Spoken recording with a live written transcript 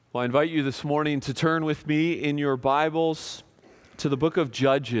Well, I invite you this morning to turn with me in your Bibles to the book of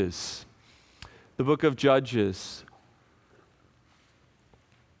Judges. The book of Judges.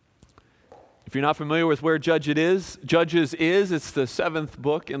 If you're not familiar with where Judges is, it's the seventh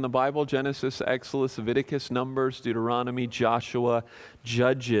book in the Bible: Genesis, Exodus, Leviticus, Numbers, Deuteronomy, Joshua,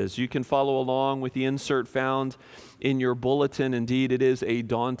 Judges. You can follow along with the insert found in your bulletin. Indeed, it is a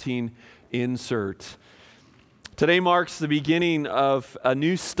daunting insert. Today marks the beginning of a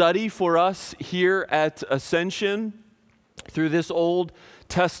new study for us here at Ascension through this Old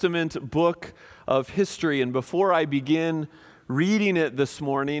Testament book of history. And before I begin reading it this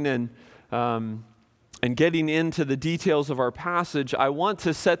morning and getting into the details of our passage, I want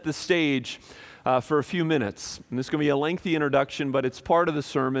to set the stage for a few minutes. And this is going to be a lengthy introduction, but it's part of the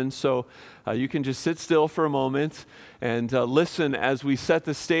sermon, so you can just sit still for a moment and listen as we set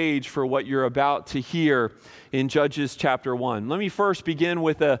the stage for what you're about to hear in Judges chapter 1. Let me first begin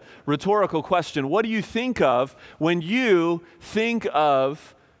with a rhetorical question. What do you think of when you think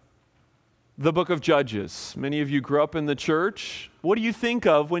of the book of Judges? Many of you grew up in the church. What do you think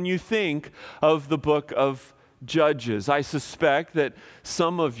of when you think of the book of Judges? I suspect that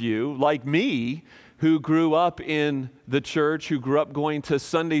some of you, like me, who grew up in the church, who grew up going to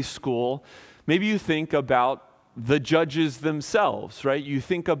Sunday school, maybe you think about the judges themselves, right? You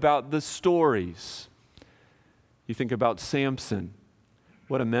think about the stories. You think about Samson.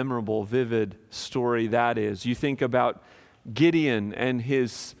 What a memorable, vivid story that is. You think about Gideon and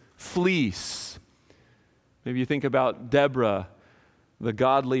his fleece. Maybe you think about Deborah, the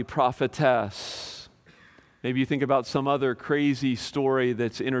godly prophetess. Maybe you think about some other crazy story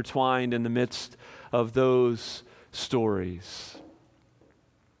that's intertwined in the midst of those stories.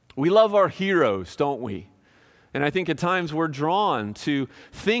 We love our heroes, don't we? And I think at times we're drawn to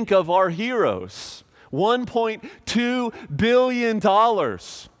think of our heroes. $1.2 billion.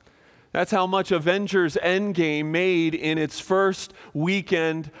 That's how much Avengers Endgame made in its first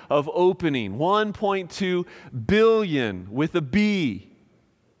weekend of opening. 1.2 billion with a B.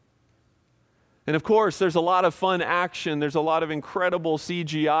 And of course, there's a lot of fun action. There's a lot of incredible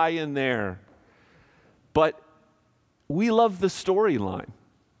CGI in there. But we love the storyline.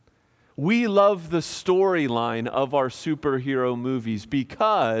 We love the storyline of our superhero movies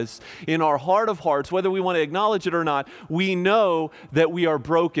because in our heart of hearts, whether we want to acknowledge it or not, we know that we are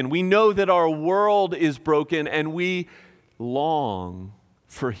broken. We know that our world is broken, and we long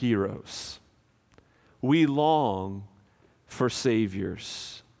for heroes. We long for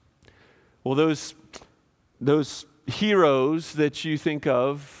saviors. Well, those heroes that you think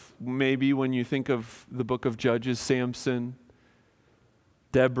of, maybe when you think of the book of Judges, Samson,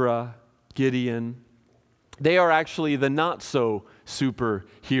 Deborah, Gideon, they are actually the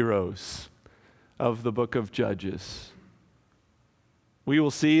not-so-superheroes of the book of Judges. We will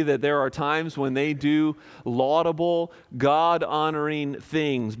see that there are times when they do laudable, God-honoring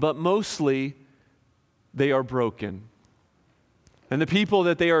things, but mostly they are broken. And the people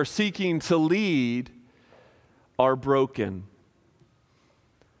that they are seeking to lead are broken.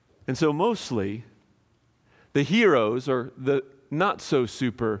 And so mostly the heroes, or the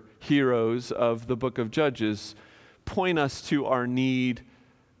not-so-superheroes of the book of Judges, point us to our need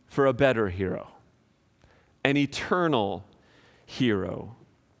for a better hero, an eternal hero.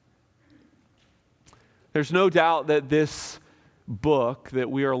 There's no doubt that this book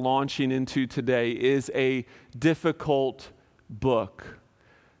that we are launching into today is a difficult book.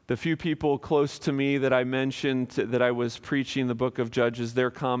 The few people close to me that I mentioned that I was preaching the book of Judges,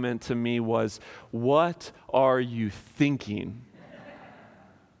 their comment to me was, "What are you thinking?"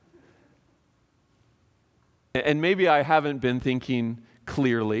 And maybe I haven't been thinking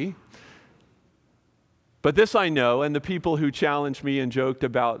clearly, but this I know, and the people who challenged me and joked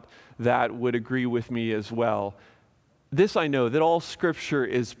about that would agree with me as well. This I know, that all Scripture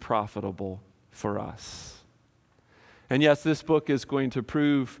is profitable for us. And yes, this book is going to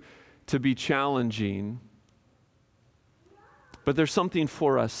prove to be challenging, but there's something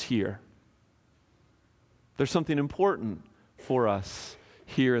for us here. There's something important for us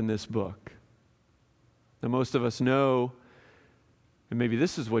here in this book. Now, most of us know, and maybe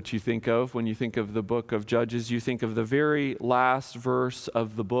this is what you think of when you think of the book of Judges, you think of the very last verse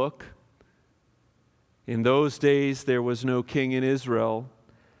of the book. In those days, there was no king in Israel.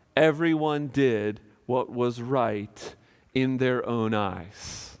 Everyone did what was right in their own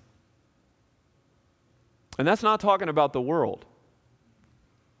eyes. And that's not talking about the world.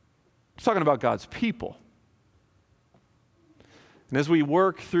 It's talking about God's people. And as we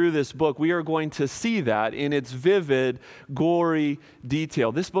work through this book, we are going to see that in its vivid, gory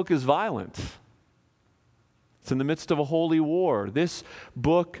detail. This book is violent. It's in the midst of a holy war. This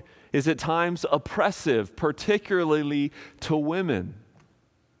book is at times oppressive, particularly to women.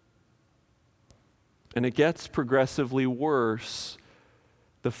 And it gets progressively worse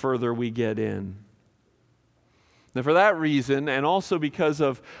the further we get in. Now, for that reason, and also because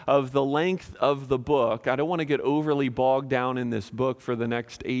of the length of the book, I don't want to get overly bogged down in this book for the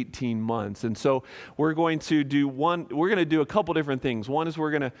next 18 months. And so we're going to do a couple different things. One is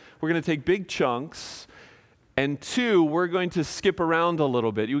we're going to take big chunks, and two, we're going to skip around a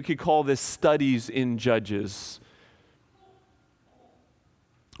little bit. You could call this studies in Judges.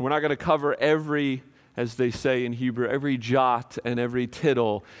 We're not going to cover every, as they say in Hebrew, every jot and every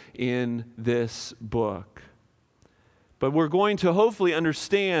tittle in this book. But we're going to hopefully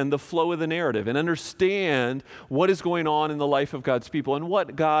understand the flow of the narrative and understand what is going on in the life of God's people and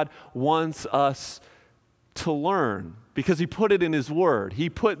what God wants us to learn, because He put it in His Word.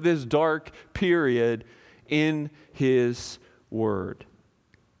 He put this dark period in His Word.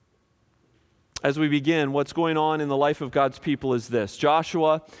 As we begin, what's going on in the life of God's people is this.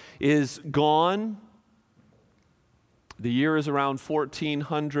 Joshua is gone. The year is around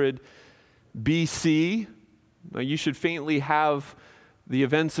 1400 BC. Now, you should faintly have the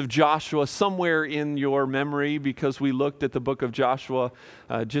events of Joshua somewhere in your memory, because we looked at the book of Joshua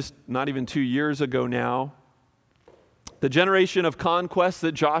just not even 2 years ago now. The generation of conquest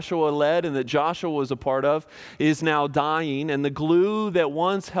that Joshua led and that Joshua was a part of is now dying, and the glue that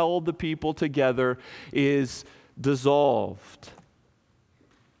once held the people together is dissolved.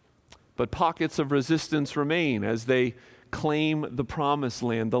 But pockets of resistance remain as they claim the promised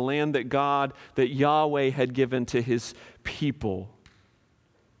land, the land that Yahweh had given to His people.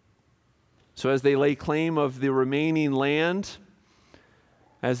 So as they lay claim of the remaining land,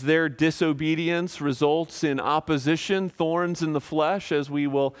 as their disobedience results in opposition, thorns in the flesh, as we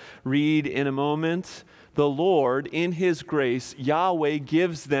will read in a moment, the Lord, in His grace, Yahweh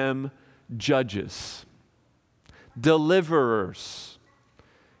gives them judges, deliverers,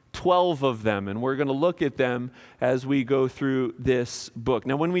 12 of them, and we're going to look at them as we go through this book.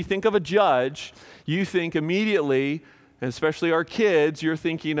 Now, when we think of a judge, you think immediately, and especially our kids, you're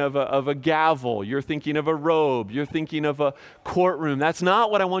thinking of a gavel, you're thinking of a robe, you're thinking of a courtroom. That's not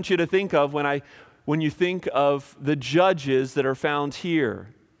what I want you to think of when you think of the judges that are found here.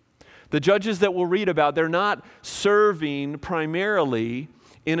 The judges that we'll read about, they're not serving primarily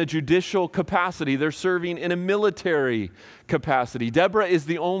in a judicial capacity. They're serving in a military capacity. Deborah is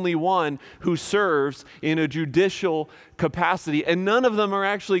the only one who serves in a judicial capacity, and none of them are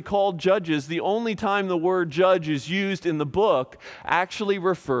actually called judges. The only time the word judge is used in the book actually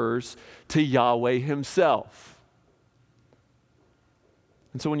refers to Yahweh Himself.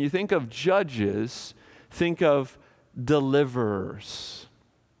 And so when you think of judges, think of deliverers,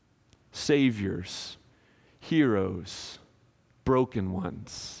 saviors, heroes, broken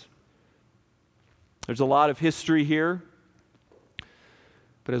ones. There's a lot of history here,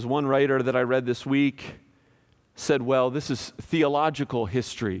 but as one writer that I read this week said, well, this is theological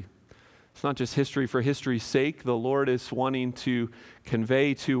history. It's not just history for history's sake. The Lord is wanting to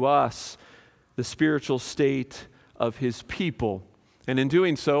convey to us the spiritual state of His people. And in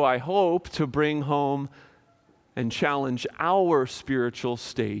doing so, I hope to bring home and challenge our spiritual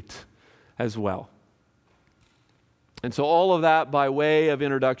state as well. And so all of that by way of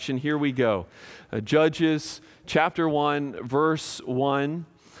introduction, here we go. Judges chapter 1, verse 1.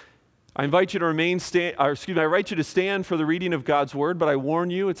 I invite you to stand for the reading of God's word, but I warn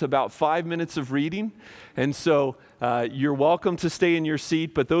you, it's about 5 minutes of reading. And so you're welcome to stay in your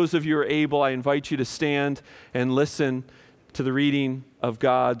seat, but those of you who are able, I invite you to stand and listen to the reading of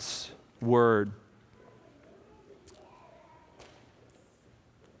God's word.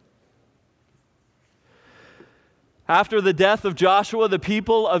 After the death of Joshua, the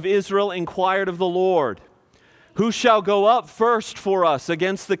people of Israel inquired of the Lord, "Who shall go up first for us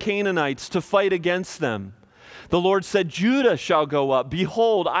against the Canaanites to fight against them?" The Lord said, "Judah shall go up.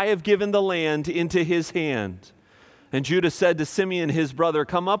 Behold, I have given the land into his hand." And Judah said to Simeon his brother,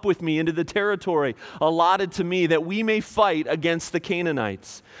 "Come up with me into the territory allotted to me, that we may fight against the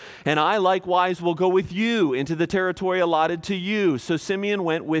Canaanites. And I likewise will go with you into the territory allotted to you." So Simeon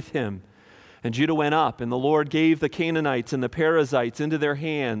went with him. And Judah went up, and the Lord gave the Canaanites and the Perizzites into their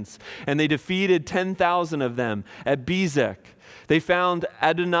hands, and they defeated 10,000 of them at Bezek. They found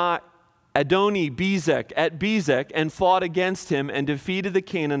Adoni-Bezek at Bezek and fought against him and defeated the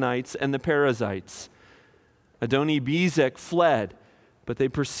Canaanites and the Perizzites. Adoni-Bezek fled, but they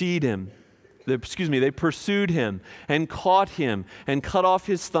pursued him and caught him and cut off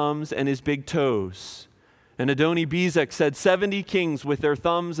his thumbs and his big toes. And Adoni-Bezek said, 70 kings with their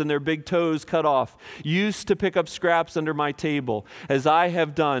thumbs and their big toes cut off used to pick up scraps under my table. As I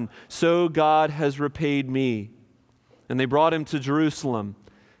have done, so God has repaid me. And they brought him to Jerusalem,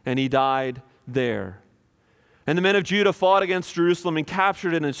 and he died there. And the men of Judah fought against Jerusalem and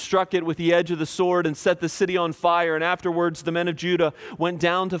captured it and struck it with the edge of the sword and set the city on fire. And afterwards the men of Judah went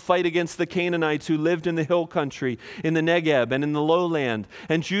down to fight against the Canaanites who lived in the hill country, in the Negeb and in the lowland.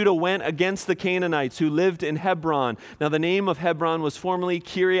 And Judah went against the Canaanites who lived in Hebron. Now the name of Hebron was formerly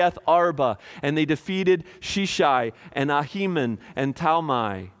Kiriath Arba, and they defeated Shishai and Ahiman and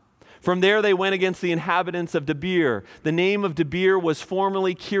Talmai. From there they went against the inhabitants of Debir. The name of Debir was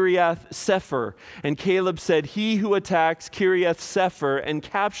formerly Kiriath Sepher. And Caleb said, he who attacks Kiriath Sepher and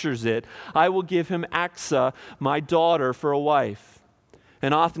captures it, I will give him Achsah, my daughter, for a wife.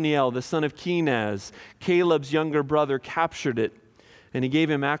 And Othniel, the son of Kenaz, Caleb's younger brother, captured it. And he gave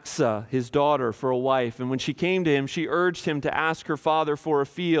him Achsah, his daughter, for a wife. And when she came to him, she urged him to ask her father for a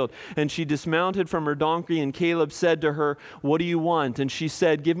field. And she dismounted from her donkey, and Caleb said to her, what do you want? And she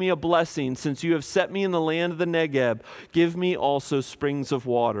said, give me a blessing, since you have set me in the land of the Negeb. Give me also springs of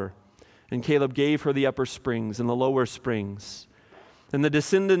water. And Caleb gave her the upper springs and the lower springs. And the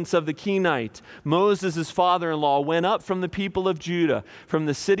descendants of the Kenite, Moses' father-in-law, went up from the people of Judah, from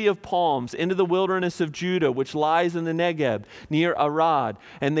the city of palms, into the wilderness of Judah, which lies in the Negeb, near Arad.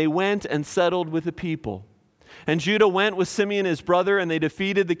 And they went and settled with the people. And Judah went with Simeon his brother, and they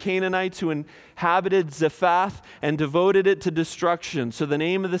defeated the Canaanites who inhabited Zephath and devoted it to destruction. So the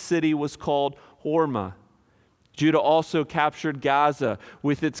name of the city was called Hormah. Judah also captured Gaza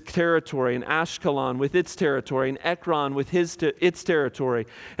with its territory, and Ashkelon with its territory, and Ekron with its territory.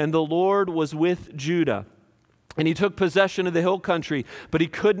 And the Lord was with Judah. And he took possession of the hill country, but he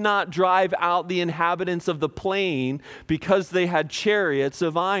could not drive out the inhabitants of the plain because they had chariots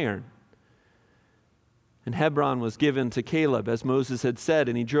of iron. And Hebron was given to Caleb, as Moses had said,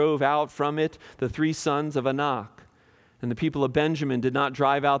 and he drove out from it the 3 sons of Anak. And the people of Benjamin did not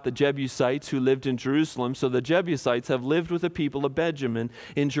drive out the Jebusites who lived in Jerusalem, so the Jebusites have lived with the people of Benjamin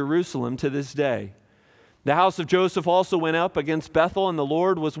in Jerusalem to this day. The house of Joseph also went up against Bethel, and the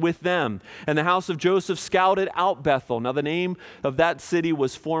Lord was with them. And the house of Joseph scouted out Bethel. Now the name of that city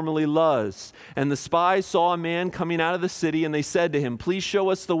was formerly Luz. And the spies saw a man coming out of the city, and they said to him, please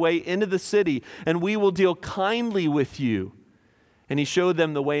show us the way into the city, and we will deal kindly with you. And he showed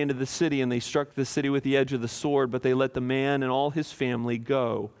them the way into the city, and they struck the city with the edge of the sword, but they let the man and all his family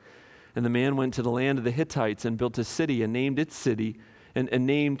go. And the man went to the land of the Hittites and built a city and named its city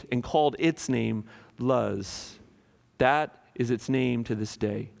and called its name Luz. That is its name to this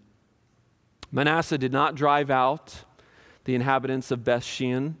day. Manasseh did not drive out the inhabitants of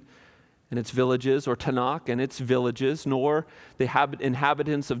Bethshean and its villages, or Tanakh and its villages, nor the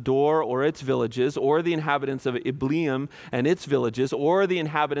inhabitants of Dor or its villages, or the inhabitants of Ibleam and its villages, or the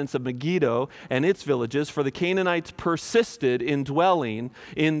inhabitants of Megiddo and its villages, for the Canaanites persisted in dwelling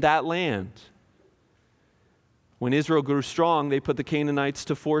in that land. When Israel grew strong, they put the Canaanites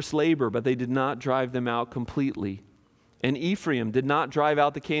to forced labor, but they did not drive them out completely. And Ephraim did not drive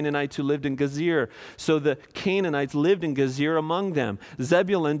out the Canaanites who lived in Gezer, so the Canaanites lived in Gezer among them.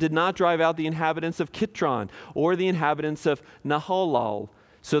 Zebulun did not drive out the inhabitants of Kitron or the inhabitants of Nahalal,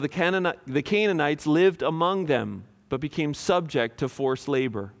 so the Canaanites lived among them, but became subject to forced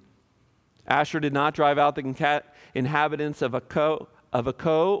labor. Asher did not drive out the inhabitants of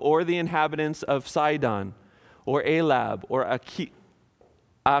Akko or the inhabitants of Sidon, or Elab, or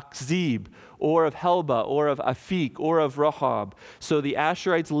Akzib, or of Helba, or of Afik, or of Rahab. So the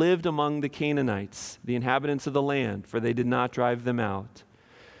Asherites lived among the Canaanites, the inhabitants of the land, for they did not drive them out.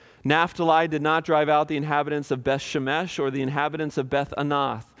 Naphtali did not drive out the inhabitants of Beth Shemesh or the inhabitants of Beth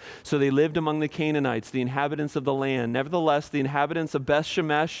Anath. So they lived among the Canaanites, the inhabitants of the land. Nevertheless, the inhabitants of Beth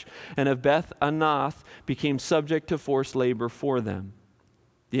Shemesh and of Beth Anath became subject to forced labor for them.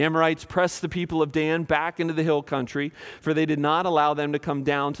 The Amorites pressed the people of Dan back into the hill country, for they did not allow them to come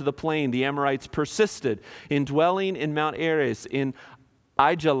down to the plain. The Amorites persisted in dwelling in Mount Ares, in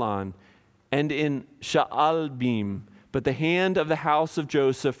Aijalon, and in Sha'albim. But the hand of the house of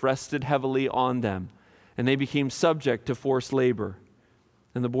Joseph rested heavily on them, and they became subject to forced labor.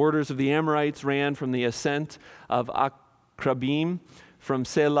 And the borders of the Amorites ran from the ascent of Akrabim, from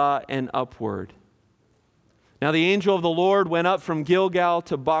Selah and upward. Now the angel of the Lord went up from Gilgal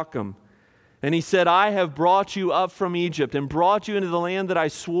to Bochum, and he said, I have brought you up from Egypt and brought you into the land that I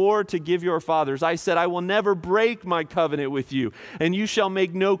swore to give your fathers. I said, I will never break my covenant with you, and you shall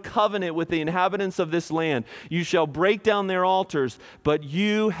make no covenant with the inhabitants of this land. You shall break down their altars, but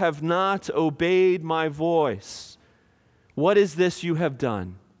you have not obeyed my voice. What is this you have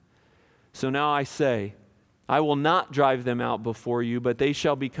done? So now I say, I will not drive them out before you, but they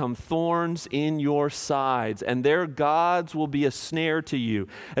shall become thorns in your sides, and their gods will be a snare to you.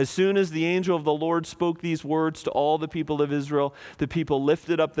 As soon as the angel of the Lord spoke these words to all the people of Israel, the people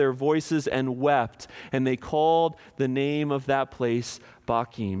lifted up their voices and wept, and they called the name of that place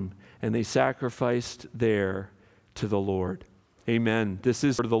Bochim, and they sacrificed there to the Lord. Amen. This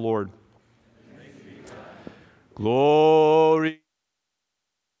is for the Lord. Glory.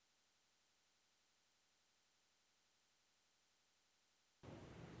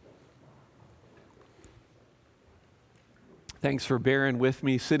 Thanks for bearing with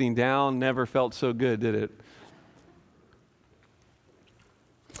me. Sitting down never felt so good, did it?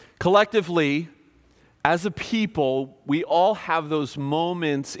 Collectively, as a people, we all have those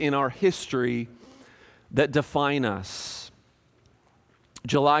moments in our history that define us.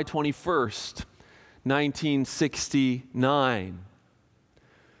 July 21st, 1969.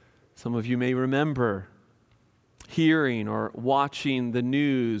 Some of you may remember hearing or watching the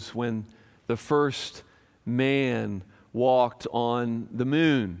news when the first man walked on the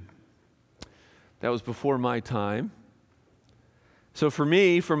moon. That was before my time. So for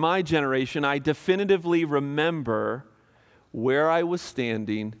me, for my generation, I definitively remember where I was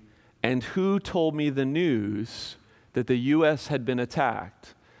standing and who told me the news that the U.S. had been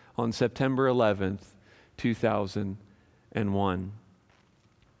attacked on September 11th, 2001.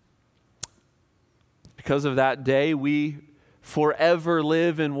 Because of that day, we forever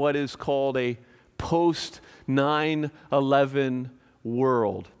live in what is called a post-9/11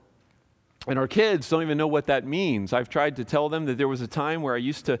 world. And our kids don't even know what that means. I've tried to tell them that there was a time where I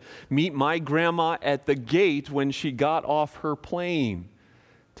used to meet my grandma at the gate when she got off her plane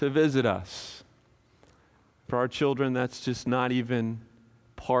to visit us. For our children, that's just not even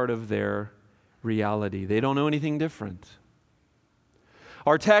part of their reality. They don't know anything different.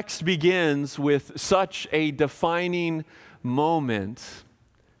 Our text begins with such a defining moment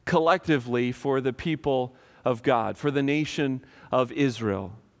collectively for the people of God, for the nation of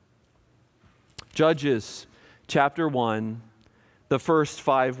Israel. Judges chapter 1, the first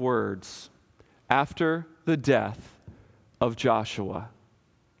 5 words, after the death of Joshua.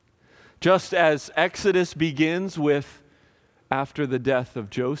 Just as Exodus begins with after the death of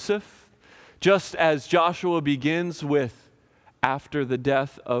Joseph, just as Joshua begins with after the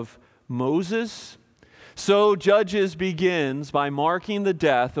death of Moses, so Judges begins by marking the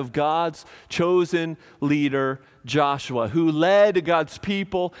death of God's chosen leader, Joshua, who led God's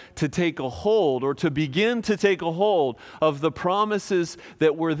people to take a hold or to begin to take a hold of the promises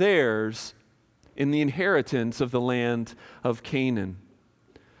that were theirs in the inheritance of the land of Canaan.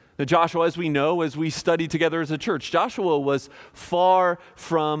 Now, Joshua, as we know, as we study together as a church, Joshua was far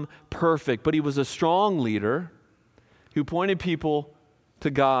from perfect, but he was a strong leader who pointed people to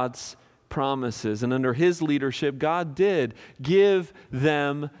God's promises. And under his leadership, God did give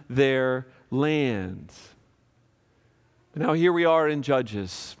them their land. Now here we are in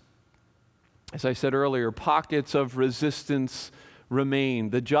Judges. As I said earlier, pockets of resistance remain.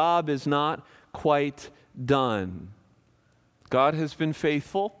 The job is not quite done. God has been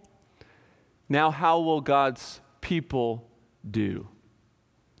faithful. Now how will God's people do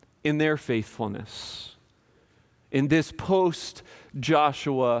in their faithfulness in this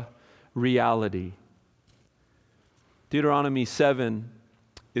post-Joshua reality? Deuteronomy 7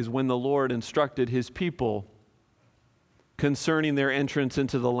 is when the Lord instructed his people concerning their entrance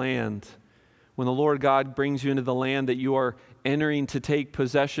into the land. When the Lord God brings you into the land that you are entering to take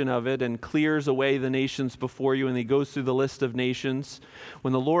possession of it and clears away the nations before you, and he goes through the list of nations.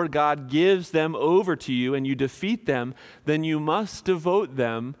 When the Lord God gives them over to you and you defeat them, then you must devote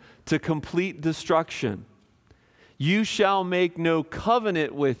them to complete destruction. You shall make no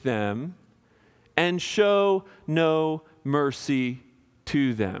covenant with them and show no mercy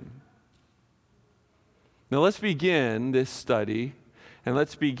to them. Now let's begin this study, and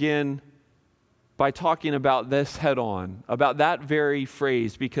let's begin by talking about this head on, about that very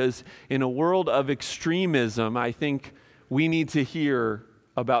phrase, because in a world of extremism, I think we need to hear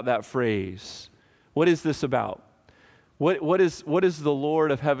about that phrase. What is this about? What is the Lord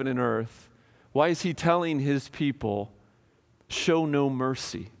of heaven and earth? Why is he telling his people, show no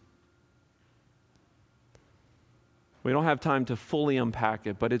mercy? We don't have time to fully unpack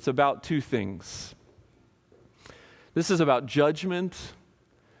it, but it's about 2 things. This is about judgment,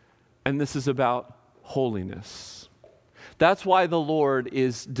 and this is about holiness. That's why the Lord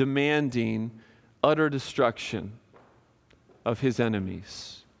is demanding utter destruction of his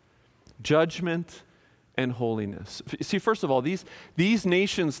enemies. Judgment and holiness. See, first of all, these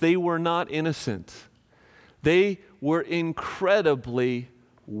nations, they were not innocent. They were incredibly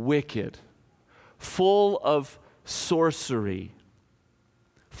wicked, full of sorcery,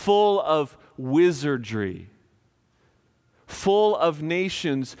 full of wizardry, full of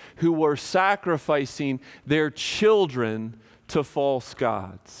nations who were sacrificing their children to false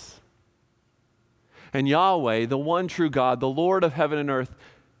gods. And Yahweh, the one true God, the Lord of heaven and earth,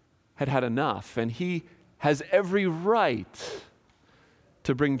 had had enough, and he has every right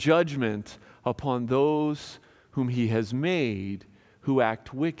to bring judgment upon those whom he has made who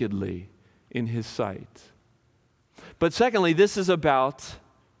act wickedly in his sight. But secondly, this is about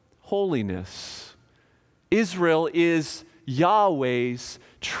holiness. Israel is Yahweh's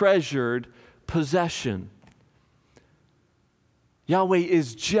treasured possession. Yahweh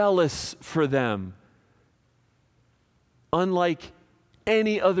is jealous for them, unlike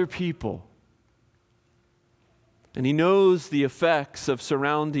any other people. And he knows the effects of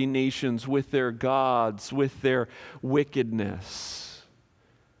surrounding nations with their gods, with their wickedness.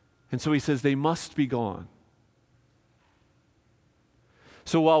 And so he says they must be gone.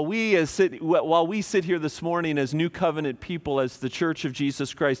 So while we sit here this morning as New Covenant people, as the Church of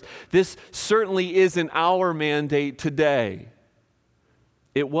Jesus Christ, this certainly isn't our mandate today.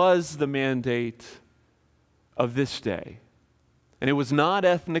 It was the mandate of this day. And it was not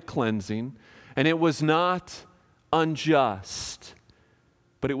ethnic cleansing, and it was not unjust,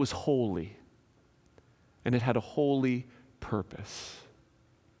 but it was holy. And it had a holy purpose.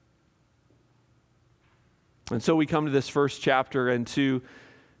 And so we come to this first chapter and to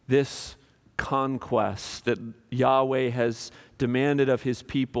this conquest that Yahweh has demanded of his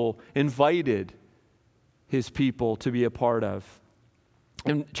people, invited his people to be a part of.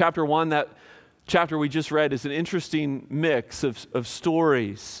 In chapter 1, that chapter we just read is an interesting mix of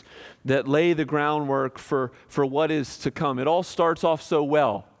stories that lay the groundwork for what is to come. It all starts off so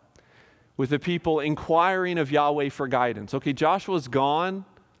well with the people inquiring of Yahweh for guidance. Okay, Joshua's gone.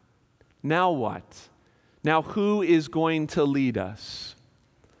 Now what? Now who is going to lead us?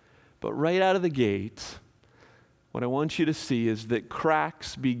 But right out of the gate, what I want you to see is that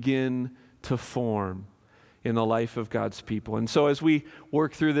cracks begin to form in the life of God's people. And so as we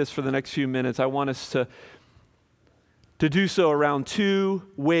work through this for the next few minutes, I want us to do so around two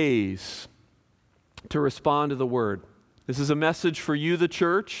ways to respond to the word. This is a message for you, the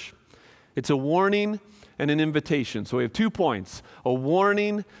church. It's a warning and an invitation. So we have 2 points, a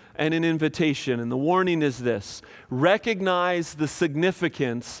warning and an invitation. And the warning is this: recognize the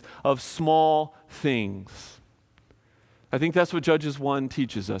significance of small things. I think that's what Judges 1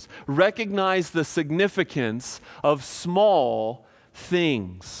 teaches us. Recognize the significance of small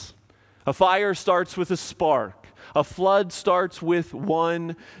things. A fire starts with a spark. A flood starts with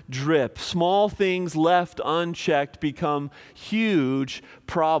one drip. Small things left unchecked become huge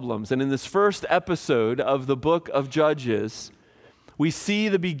problems. And in this first episode of the book of Judges, we see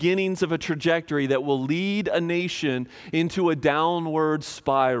the beginnings of a trajectory that will lead a nation into a downward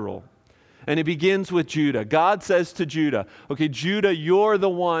spiral. And it begins with Judah. God says to Judah, okay, Judah, you're the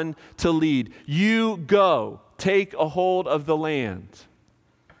one to lead. You go, take a hold of the land.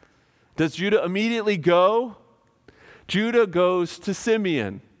 Does Judah immediately go? Judah goes to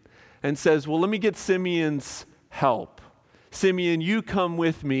Simeon and says, well, let me get Simeon's help. Simeon, you come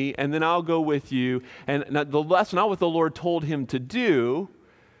with me, and then I'll go with you. And that's not what the Lord told him to do,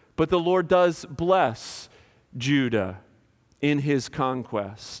 but the Lord does bless Judah in his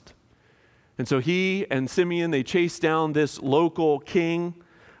conquest. And so he and Simeon, they chase down this local king,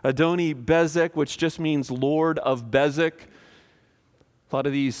 Adoni-Bezek, which just means Lord of Bezek. A lot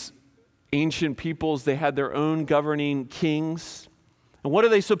of these ancient peoples, they had their own governing kings. And what are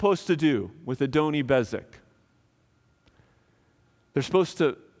they supposed to do with Adoni-Bezek? They're supposed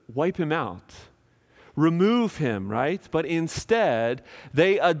to wipe him out, remove him, right? But instead,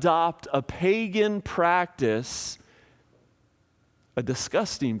 they adopt a pagan practice, a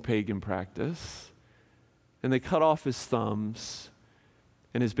disgusting pagan practice, and they cut off his thumbs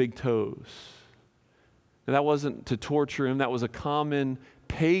and his big toes. And that wasn't to torture him, that was a common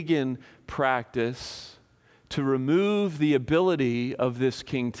pagan practice to remove the ability of this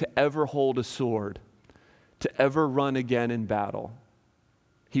king to ever hold a sword, to ever run again in battle.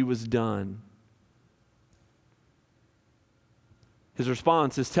 He was done. His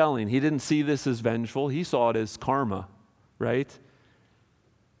response is telling. He didn't see this as vengeful. He saw it as karma, right?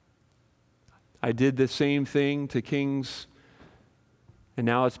 I did the same thing to kings, and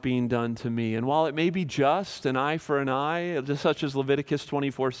now it's being done to me. And while it may be just, an eye for an eye, just such as Leviticus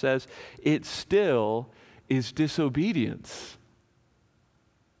 24 says, it still is disobedience.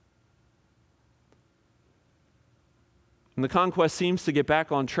 And the conquest seems to get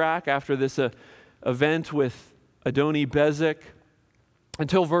back on track after this event with Adoni-Bezek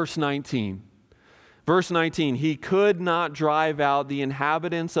until verse 19. Verse 19, he could not drive out the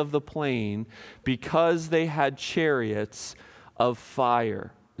inhabitants of the plain because they had chariots of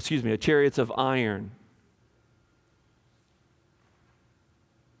fire. Chariots of iron.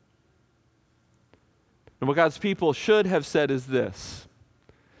 And what God's people should have said is this: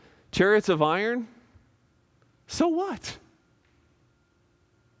 chariots of iron? So what?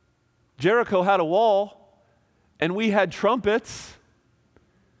 Jericho had a wall, and we had trumpets.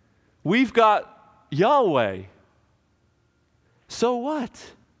 We've got Yahweh. So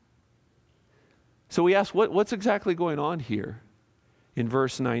what? So we ask, what's exactly going on here in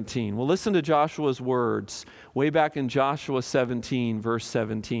verse 19? Well, listen to Joshua's words way back in Joshua 17, verse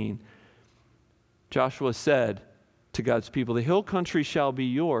 17. Joshua said to God's people, the hill country shall be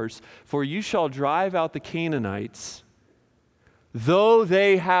yours, for you shall drive out the Canaanites, though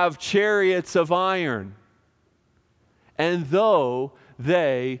they have chariots of iron, and though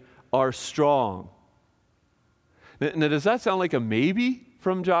they are strong. Now, does that sound like a maybe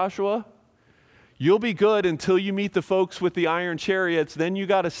from Joshua? You'll be good until you meet the folks with the iron chariots, then you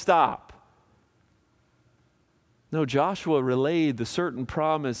got to stop. No, Joshua relayed the certain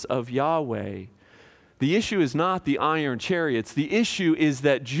promise of Yahweh. The issue is not the iron chariots. The issue is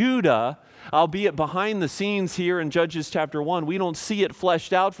that Judah, albeit behind the scenes here in Judges chapter 1, we don't see it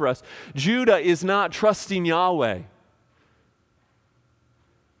fleshed out for us. Judah is not trusting Yahweh.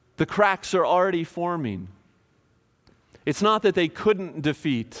 The cracks are already forming. It's not that they couldn't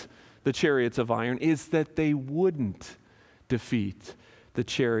defeat the chariots of iron, it's that they wouldn't defeat the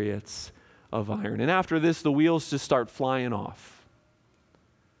chariots of iron. And after this, the wheels just start flying off.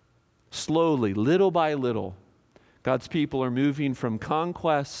 Slowly, little by little, God's people are moving from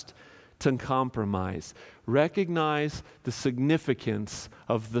conquest to compromise. Recognize the significance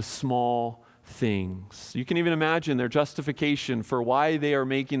of the small things. You can even imagine their justification for why they are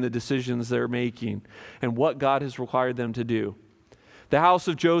making the decisions they're making and what God has required them to do. The house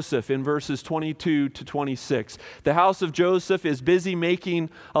of Joseph in verses 22 to 26. The house of Joseph is busy making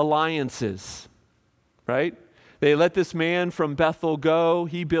alliances, right? They let this man from Bethel go.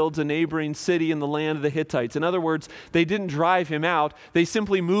 He builds a neighboring city in the land of the Hittites. In other words, they didn't drive him out. They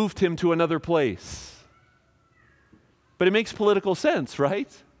simply moved him to another place. But it makes political sense, right?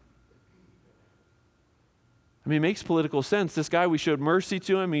 I mean, it makes political sense. This guy, we showed mercy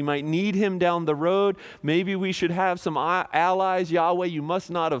to him. We might need him down the road. Maybe we should have some allies. Yahweh, you must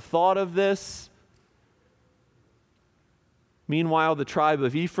not have thought of this. Meanwhile, the tribe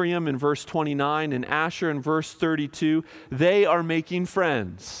of Ephraim in verse 29 and Asher in verse 32, they are making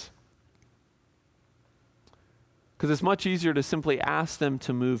friends. Because it's much easier to simply ask them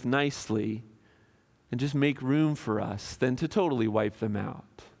to move nicely and just make room for us than to totally wipe them out.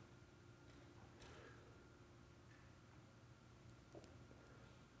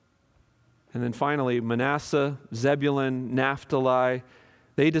 And then finally, Manasseh, Zebulun, Naphtali,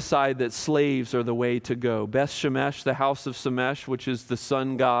 they decide that slaves are the way to go. Beth Shemesh, the house of Shemesh, which is the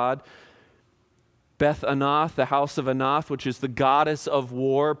sun god. Beth Anath, the house of Anath, which is the goddess of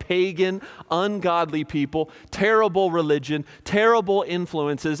war. Pagan, ungodly people, terrible religion, terrible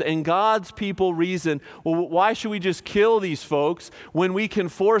influences. And God's people reason, well, why should we just kill these folks when we can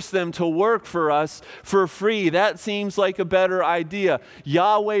force them to work for us for free? That seems like a better idea.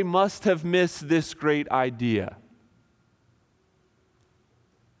 Yahweh must have missed this great idea.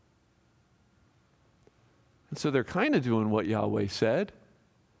 And so they're kind of doing what Yahweh said.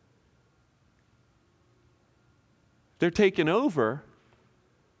 They're taking over,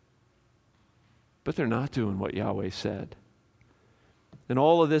 but they're not doing what Yahweh said. And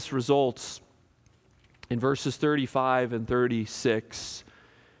all of this results in verses 35 and 36.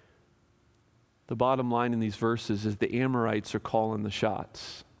 The bottom line in these verses is the Amorites are calling the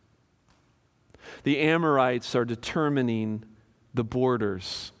shots. The Amorites are determining the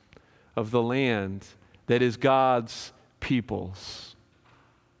borders of the land that is God's people's.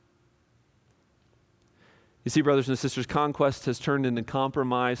 You see, brothers and sisters, conquest has turned into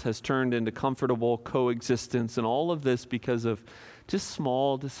compromise, has turned into comfortable coexistence, and all of this because of just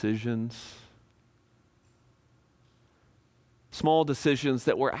small decisions. Small decisions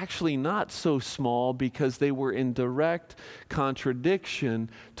that were actually not so small because they were in direct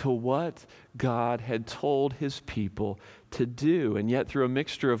contradiction to what God had told his people to do. And yet through a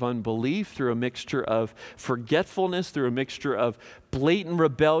mixture of unbelief, through a mixture of forgetfulness, through a mixture of blatant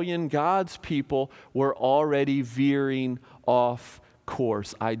rebellion, God's people were already veering off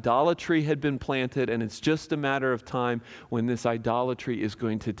course. Idolatry had been planted, and it's just a matter of time when this idolatry is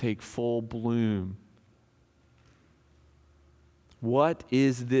going to take full bloom. What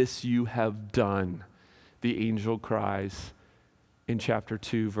is this you have done? The angel cries in chapter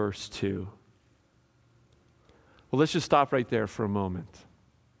 2, verse 2. Well, let's just stop right there for a moment.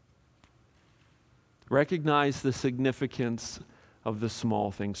 Recognize the significance of the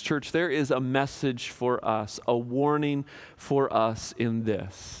small things. Church, there is a message for us, a warning for us in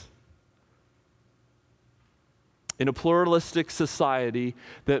this. In a pluralistic society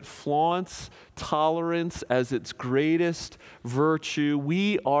that flaunts tolerance as its greatest virtue,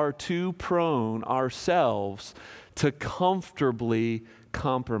 we are too prone ourselves to comfortably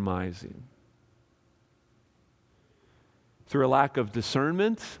compromising. Through a lack of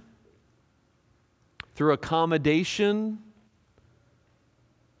discernment, through accommodation,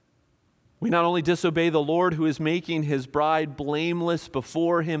 we not only disobey the Lord who is making his bride blameless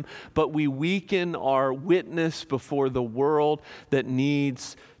before him, but we weaken our witness before the world that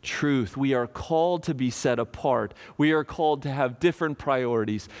needs truth. We are called to be set apart. We are called to have different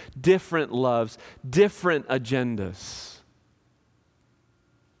priorities, different loves, different agendas.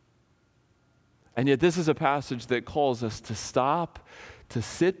 And yet this is a passage that calls us to stop, to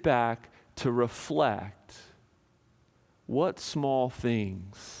sit back, to reflect. What small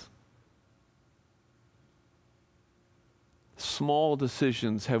things, small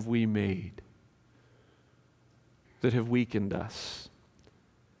decisions have we made that have weakened us?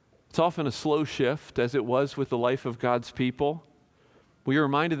 It's often a slow shift, as it was with the life of God's people. We are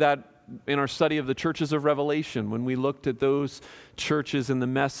reminded that in our study of the churches of Revelation, when we looked at those churches and the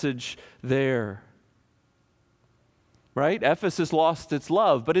message there. Right? Ephesus lost its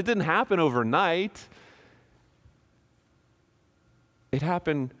love, but it didn't happen overnight. It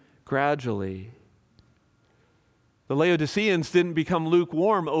happened gradually. The Laodiceans didn't become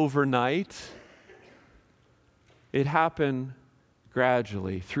lukewarm overnight. It happened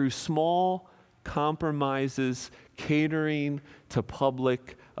gradually through small compromises catering to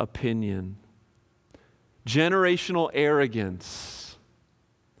public opinion. Generational arrogance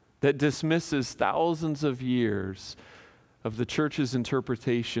that dismisses thousands of years of the church's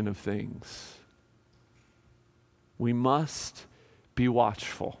interpretation of things. We must be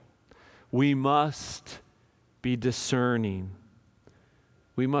watchful. We must be discerning.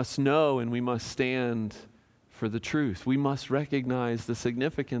 We must know and we must stand for the truth. We must recognize the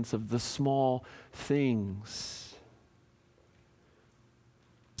significance of the small things.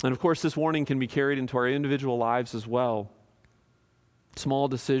 And of course, this warning can be carried into our individual lives as well. Small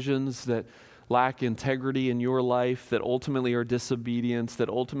decisions that lack integrity in your life, that ultimately are disobedience, that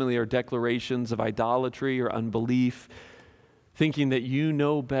ultimately are declarations of idolatry or unbelief, thinking that you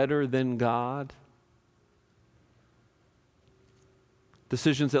know better than God.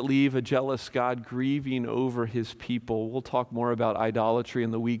 Decisions that leave a jealous God grieving over his people. We'll talk more about idolatry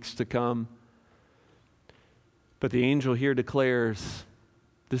in the weeks to come. But the angel here declares,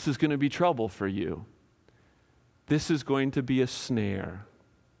 this is going to be trouble for you. This is going to be a snare.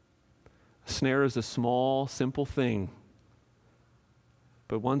 A snare is a small, simple thing.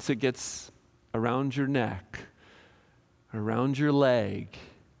 But once it gets around your neck, around your leg,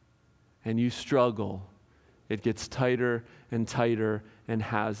 and you struggle, it gets tighter and tighter and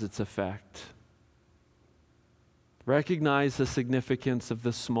has its effect. Recognize the significance of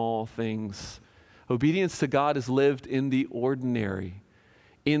the small things. Obedience to God is lived in the ordinary,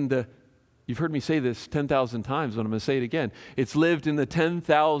 you've heard me say this 10,000 times, but I'm going to say it again. It's lived in the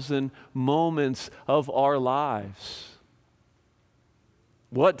 10,000 moments of our lives.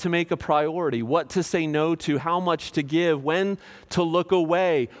 What to make a priority, what to say no to, how much to give, when to look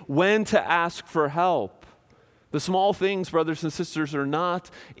away, when to ask for help. The small things, brothers and sisters, are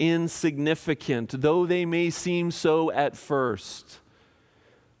not insignificant, though they may seem so at first.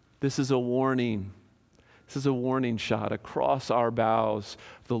 This is a warning. This is a warning shot across our bows.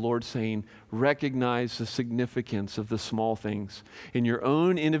 The Lord saying, recognize the significance of the small things in your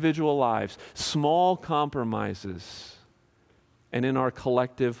own individual lives, small compromises, and in our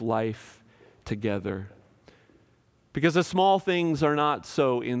collective life together. Because the small things are not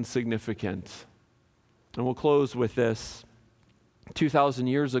so insignificant. And we'll close with this. 2,000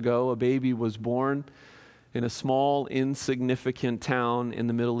 years ago, a baby was born in a small, insignificant town in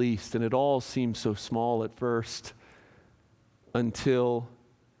the Middle East, and it all seemed so small at first until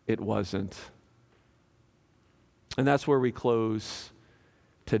it wasn't. And that's where we close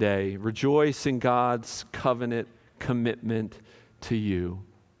today. Rejoice in God's covenant commitment to you.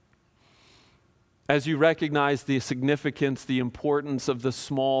 As you recognize the significance, the importance of the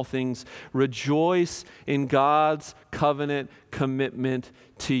small things, rejoice in God's covenant commitment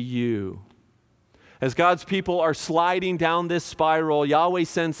to you. As God's people are sliding down this spiral, Yahweh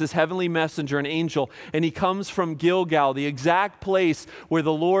sends this heavenly messenger, an angel, and he comes from Gilgal, the exact place where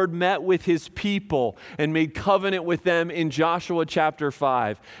the Lord met with his people and made covenant with them in Joshua chapter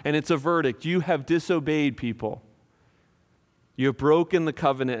 5. And it's a verdict. You have disobeyed, people. You have broken the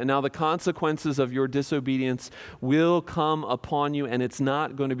covenant, and now the consequences of your disobedience will come upon you, and it's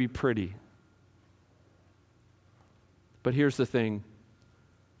not going to be pretty. But here's the thing.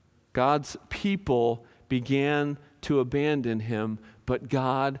 God's people began to abandon him, but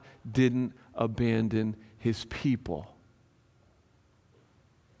God didn't abandon his people.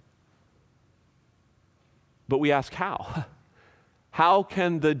 But we ask how? How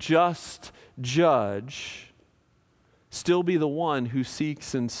can the just judge still be the one who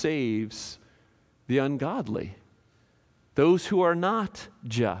seeks and saves the ungodly? Those who are not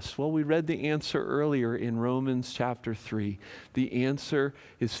just. Well, we read the answer earlier in Romans chapter 3. The answer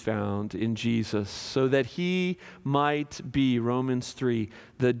is found in Jesus, so that he might be, Romans 3,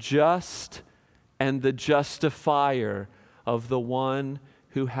 the just and the justifier of the one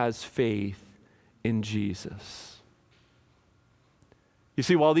who has faith in Jesus. You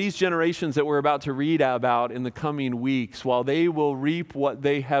see, while these generations that we're about to read about in the coming weeks, while they will reap what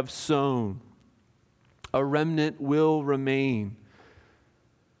they have sown, a remnant will remain.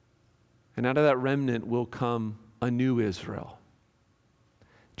 And out of that remnant will come a new Israel,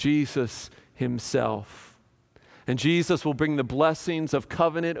 Jesus himself. And Jesus will bring the blessings of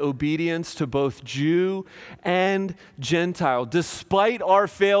covenant obedience to both Jew and Gentile, despite our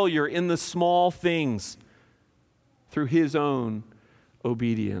failure in the small things, through his own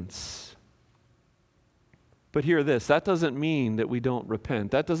obedience. But hear this, that doesn't mean that we don't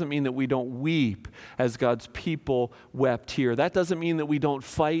repent. That doesn't mean that we don't weep as God's people wept here. That doesn't mean that we don't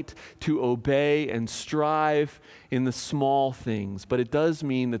fight to obey and strive in the small things. But it does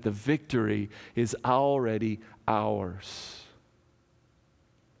mean that the victory is already ours.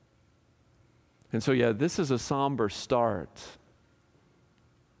 And so, this is a somber start.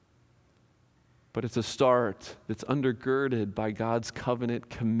 But it's a start that's undergirded by God's covenant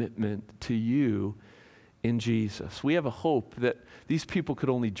commitment to you in Jesus. We have a hope that these people could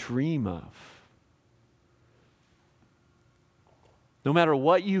only dream of. No matter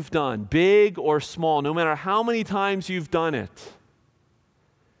what you've done, big or small, no matter how many times you've done it,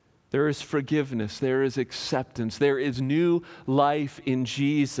 there is forgiveness, there is acceptance, there is new life in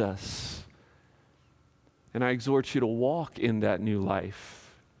Jesus. And I exhort you to walk in that new life.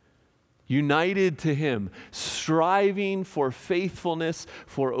 United to him, striving for faithfulness,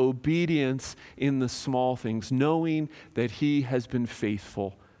 for obedience in the small things, knowing that he has been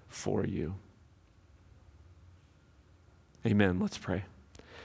faithful for you. Amen. Let's pray.